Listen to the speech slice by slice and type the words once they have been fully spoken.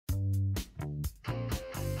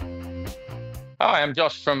Hi, I'm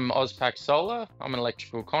Josh from Ozpack Solar. I'm an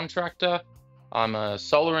electrical contractor. I'm a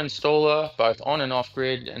solar installer, both on and off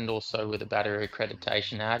grid, and also with a battery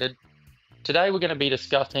accreditation added. Today, we're going to be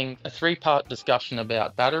discussing a three-part discussion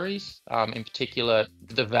about batteries, in particular,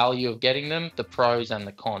 the value of getting them, the pros and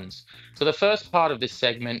the cons. So the first part of this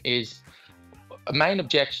segment is a main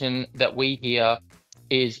objection that we hear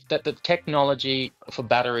is that the technology for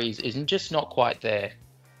batteries isn't just not quite there.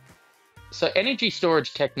 So energy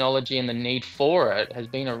storage technology and the need for it has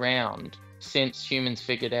been around since humans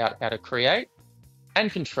figured out how to create and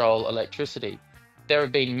control electricity. There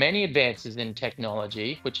have been many advances in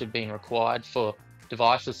technology which have been required for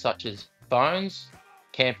devices such as phones,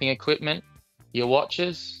 camping equipment, your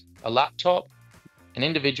watches, a laptop, an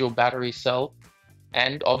individual battery cell,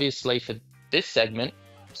 and obviously for this segment,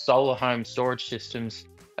 solar home storage systems,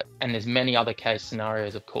 and there's many other case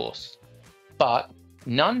scenarios, of course. But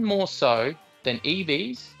none more so than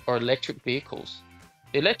EVs or electric vehicles.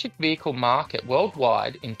 The electric vehicle market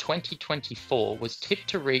worldwide in 2024 was tipped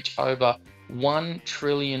to reach over 1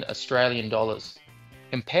 trillion Australian dollars.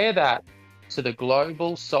 Compare that to the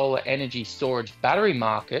global solar energy storage battery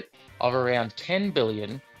market of around 10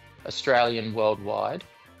 billion Australian worldwide,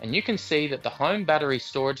 and you can see that the home battery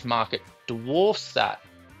storage market dwarfs that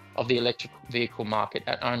of the electric vehicle market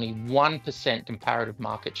at only 1% comparative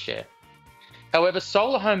market share. However,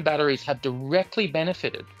 solar home batteries have directly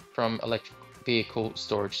benefited from electric vehicle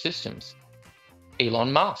storage systems.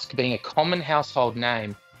 Elon Musk being a common household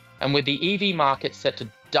name, and with the EV market set to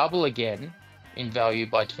double again in value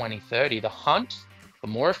by 2030, the hunt for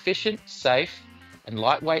more efficient, safe, and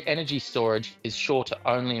lightweight energy storage is sure to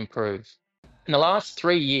only improve. In the last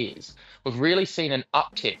 3 years, we've really seen an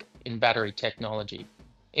uptick in battery technology.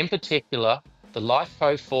 In particular, the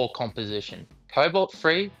LiFePO4 composition,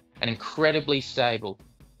 cobalt-free and incredibly stable.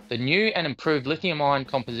 The new and improved lithium-ion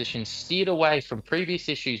composition steered away from previous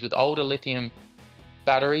issues with older lithium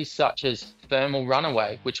batteries such as thermal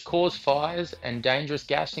runaway, which cause fires and dangerous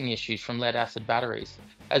gassing issues from lead-acid batteries,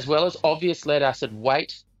 as well as obvious lead-acid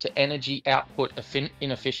weight to energy output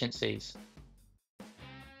inefficiencies.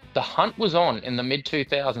 The hunt was on in the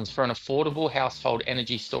mid-2000s for an affordable household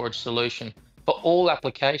energy storage solution for all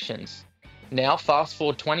applications. Now, fast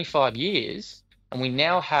forward 25 years, and we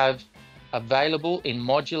now have available in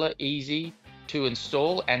modular, easy to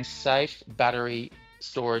install and safe battery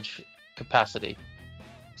storage capacity.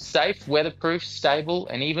 Safe, weatherproof, stable,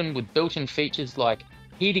 and even with built-in features like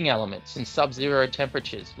heating elements in sub-zero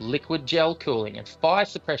temperatures, liquid gel cooling, and fire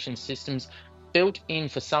suppression systems built in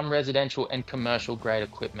for some residential and commercial grade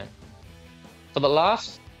equipment. For the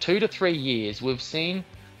last 2 to 3 years, we've seen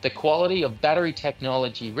the quality of battery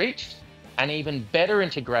technology reached and even better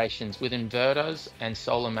integrations with inverters and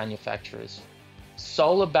solar manufacturers.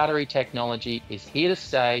 Solar battery technology is here to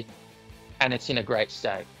stay, and it's in a great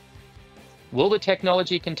state. Will the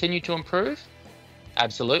technology continue to improve?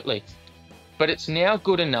 Absolutely. But it's now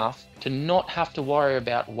good enough to not have to worry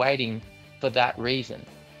about waiting for that reason.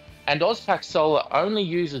 And Ozpack Solar only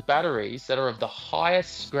uses batteries that are of the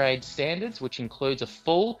highest grade standards, which includes a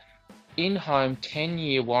full in-home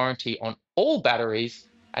 10-year warranty on all batteries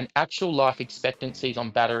and actual life expectancies on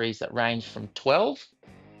batteries that range from 12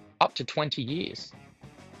 up to 20 years.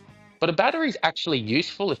 But are batteries actually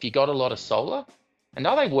useful if you got a lot of solar? And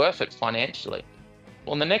are they worth it financially?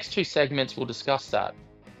 Well, in the next two segments, we'll discuss that.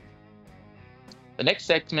 The next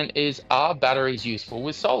segment is, are batteries useful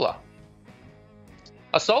with solar?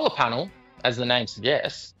 A solar panel, as the name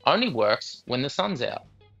suggests, only works when the sun's out.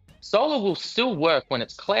 Solar will still work when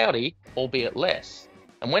it's cloudy, albeit less.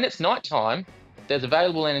 And when it's nighttime, if there's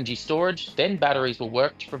available energy storage, then batteries will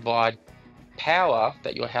work to provide power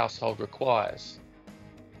that your household requires.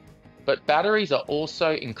 But batteries are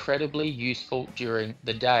also incredibly useful during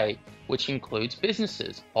the day, which includes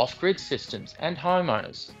businesses, off-grid systems, and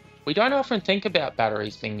homeowners. We don't often think about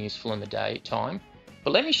batteries being useful in the daytime,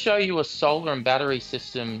 but let me show you a solar and battery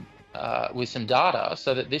system with some data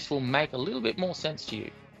so that this will make a little bit more sense to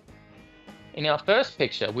you. In our first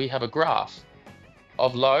picture, we have a graph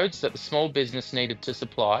of loads that the small business needed to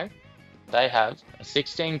supply. They have a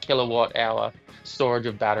 16 kilowatt hour storage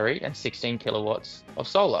of battery and 16 kilowatts of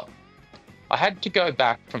solar. I had to go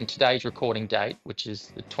back from today's recording date, which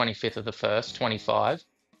is the 25th of the 1st, 25,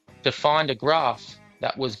 to find a graph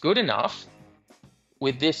that was good enough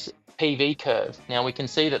with this PV curve. Now we can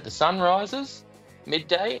see that the sun rises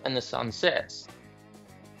midday and the sun sets.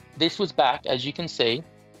 This was back, as you can see,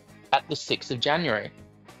 at the 6th of January.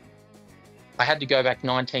 I had to go back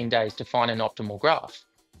 19 days to find an optimal graph.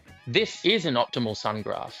 This is an optimal sun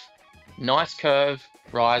graph. Nice curve,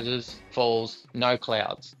 rises, falls, no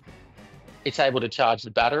clouds. It's able to charge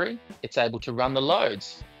the battery, it's able to run the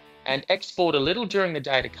loads, and export a little during the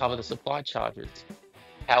day to cover the supply charges.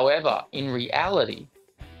 However, in reality,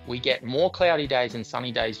 we get more cloudy days and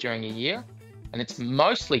sunny days during a year, and it's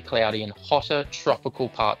mostly cloudy in hotter tropical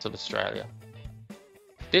parts of Australia.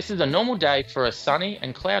 This is a normal day for a sunny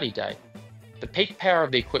and cloudy day. The peak power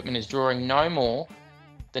of the equipment is drawing no more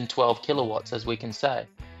than 12 kilowatts, as we can say.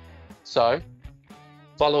 So,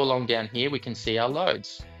 follow along down here, we can see our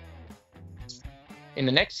loads. In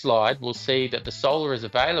the next slide, we'll see that the solar is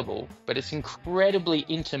available, but it's incredibly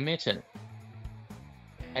intermittent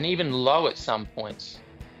and even low at some points.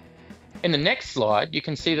 In the next slide, you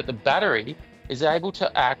can see that the battery is able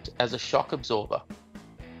to act as a shock absorber.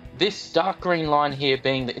 This dark green line here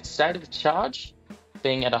being its state of charge,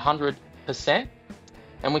 being at 100%,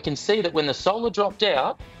 and we can see that when the solar dropped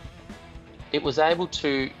out, it was able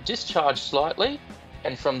to discharge slightly,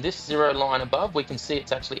 and from this zero line above, we can see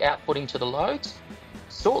it's actually outputting to the loads.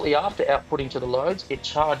 Shortly after outputting to the loads, it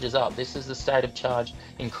charges up. This is the state of charge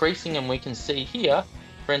increasing, and we can see here,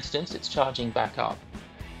 for instance, it's charging back up.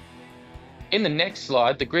 In the next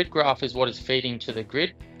slide, the grid graph is what is feeding to the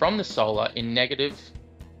grid from the solar in negative,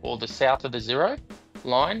 or the south of the zero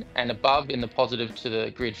line, and above in the positive to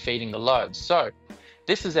the grid feeding the loads. So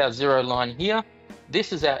this is our zero line here.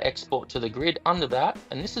 This is our export to the grid under that,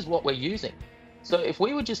 and this is what we're using. So if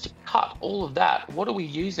we were just to cut all of that, what are we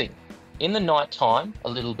using? In the night time, a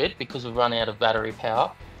little bit because we've run out of battery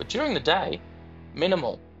power, but during the day,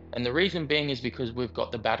 minimal. And the reason being is because we've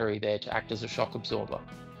got the battery there to act as a shock absorber.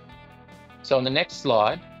 So on the next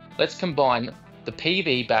slide, let's combine the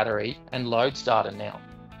PV battery and loads data now.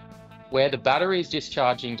 Where the battery is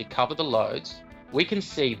discharging to cover the loads, we can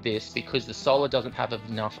see this because the solar doesn't have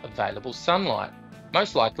enough available sunlight,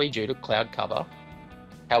 most likely due to cloud cover.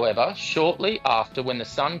 However, shortly after, when the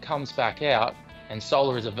sun comes back out and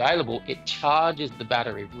solar is available, it charges the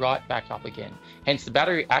battery right back up again. Hence, the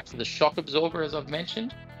battery acts as a shock absorber, as I've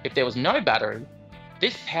mentioned. If there was no battery,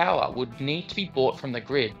 this power would need to be bought from the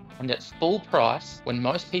grid and at full price, when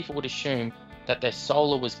most people would assume that their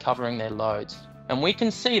solar was covering their loads. And we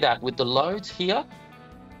can see that with the loads here,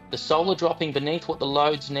 the solar dropping beneath what the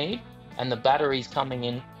loads need, and the batteries coming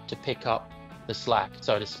in to pick up the slack,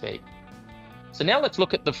 so to speak. So now let's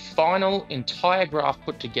look at the final entire graph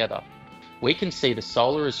put together. We can see the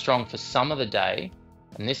solar is strong for some of the day,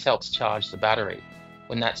 and this helps charge the battery.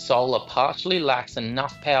 When that solar partially lacks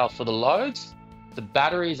enough power for the loads, the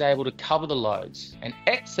battery is able to cover the loads, and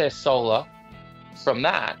excess solar from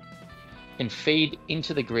that can feed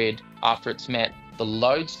into the grid after it's met the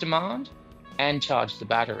loads demand and charge the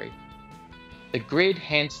battery. The grid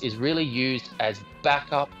hence is really used as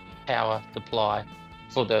backup power supply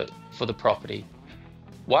for the property.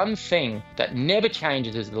 One thing that never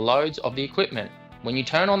changes is the loads of the equipment. When you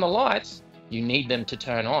turn on the lights, you need them to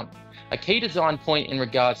turn on. A key design point in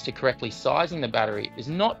regards to correctly sizing the battery is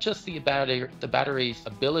not just the battery's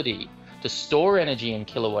ability to store energy in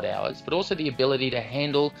kilowatt hours, but also the ability to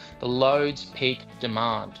handle the load's peak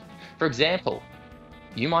demand. For example,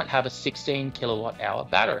 you might have a 16 kilowatt hour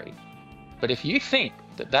battery, but if you think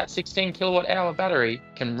that 16 kilowatt hour battery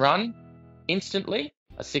can run instantly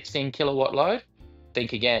a 16 kilowatt load,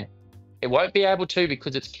 think again. It won't be able to,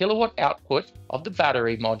 because its kilowatt output of the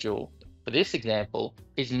battery module, for this example,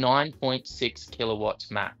 is 9.6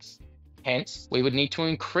 kilowatts max. Hence, we would need to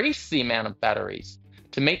increase the amount of batteries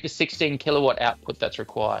to meet the 16 kilowatt output that's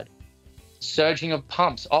required. Surging of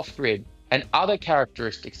pumps off-grid and other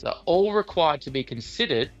characteristics are all required to be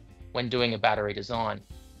considered when doing a battery design.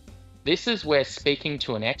 This is where speaking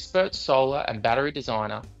to an expert solar and battery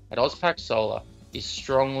designer at Auspac Solar is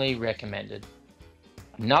strongly recommended.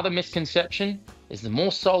 Another misconception is the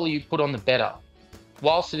more solar you put on, the better.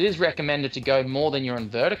 Whilst it is recommended to go more than your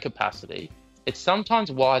inverter capacity, it's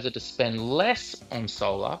sometimes wiser to spend less on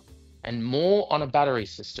solar and more on a battery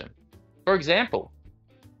system. For example,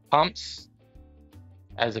 pumps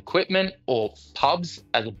as equipment or pubs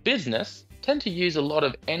as a business tend to use a lot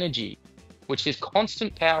of energy, which is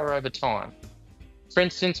constant power over time. For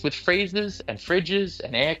instance, with freezers and fridges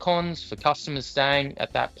and air cons for customers staying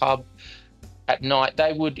at that pub at night,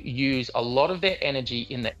 they would use a lot of their energy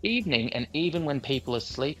in the evening and even when people are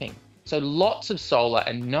sleeping. So lots of solar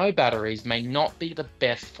and no batteries may not be the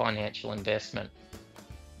best financial investment.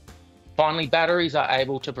 Finally, batteries are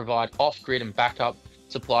able to provide off-grid and backup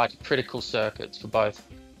supply to critical circuits for both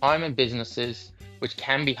home and businesses, which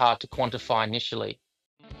can be hard to quantify initially.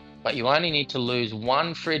 But you only need to lose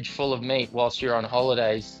one fridge full of meat whilst you're on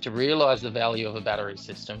holidays to realise the value of a battery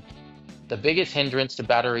system. The biggest hindrance to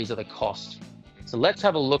batteries are the cost. So let's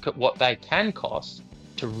have a look at what they can cost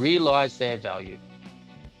to realise their value.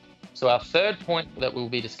 So our third point that we'll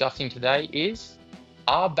be discussing today is,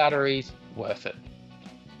 are batteries worth it?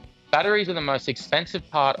 Batteries are the most expensive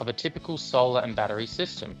part of a typical solar and battery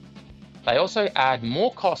system. They also add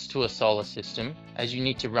more cost to a solar system as you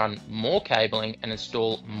need to run more cabling and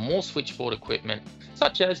install more switchboard equipment,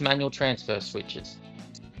 such as manual transfer switches.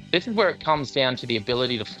 This is where it comes down to the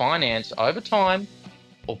ability to finance over time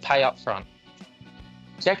or pay up front.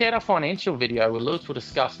 Check out our financial video where Lewis will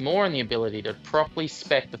discuss more on the ability to properly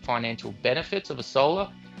spec the financial benefits of a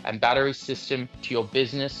solar and battery system to your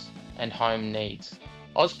business and home needs.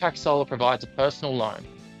 Ozpack Solar provides a personal loan,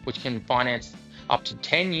 which can finance up to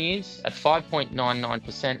 10 years at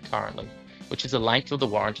 5.99% currently, which is the length of the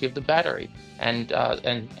warranty of the battery and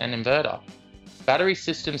inverter. Battery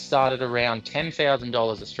systems start at around $10,000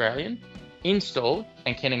 Australian, installed,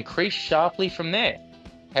 and can increase sharply from there.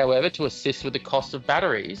 However, to assist with the cost of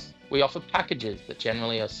batteries, we offer packages that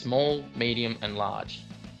generally are small, medium, and large.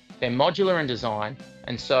 They're modular in design,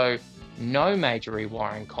 and so no major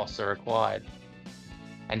rewiring costs are required.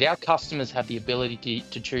 And our customers have the ability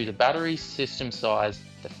to choose a battery system size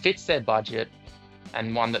that fits their budget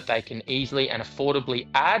and one that they can easily and affordably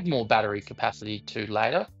add more battery capacity to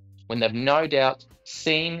later when they've no doubt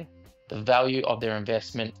seen the value of their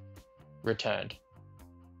investment returned.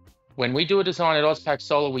 When we do a design at Ozpack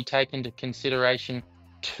Solar, we take into consideration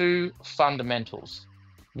two fundamentals.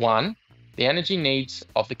 One, the energy needs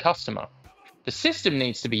of the customer. The system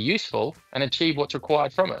needs to be useful and achieve what's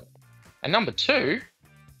required from it. And number two,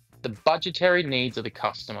 the budgetary needs of the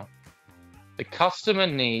customer. The customer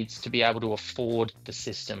needs to be able to afford the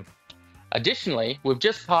system. Additionally, we've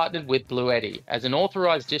just partnered with Bluetti as an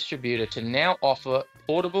authorized distributor to now offer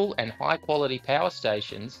portable and high quality power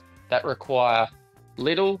stations that require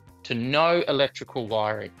little to no electrical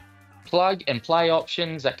wiring. Plug and play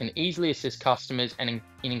options that can easily assist customers and in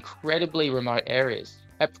incredibly remote areas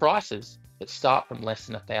at prices that start from less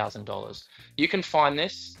than $1,000. You can find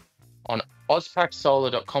this on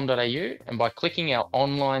ozpacksolar.com.au and by clicking our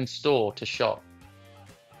online store to shop.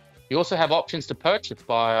 You also have options to purchase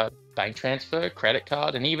via bank transfer, credit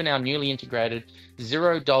card, and even our newly integrated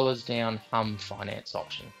 $0 down home finance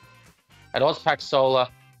option. At Ozpack Solar,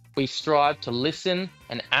 we strive to listen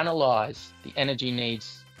and analyze the energy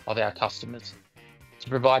needs of our customers, to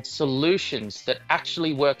provide solutions that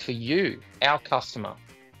actually work for you, our customer,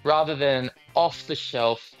 rather than an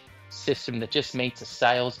off-the-shelf system that just meets a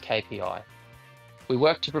sales KPI. We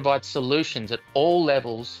work to provide solutions at all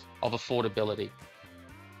levels of affordability.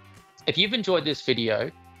 If you've enjoyed this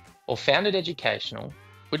video or found it educational,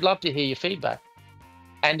 we'd love to hear your feedback.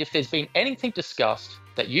 And if there's been anything discussed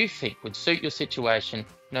that you think would suit your situation,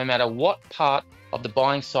 no matter what part of the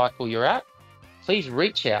buying cycle you're at, please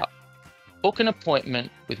reach out, book an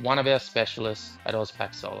appointment with one of our specialists at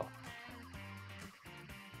Ozpack Solar.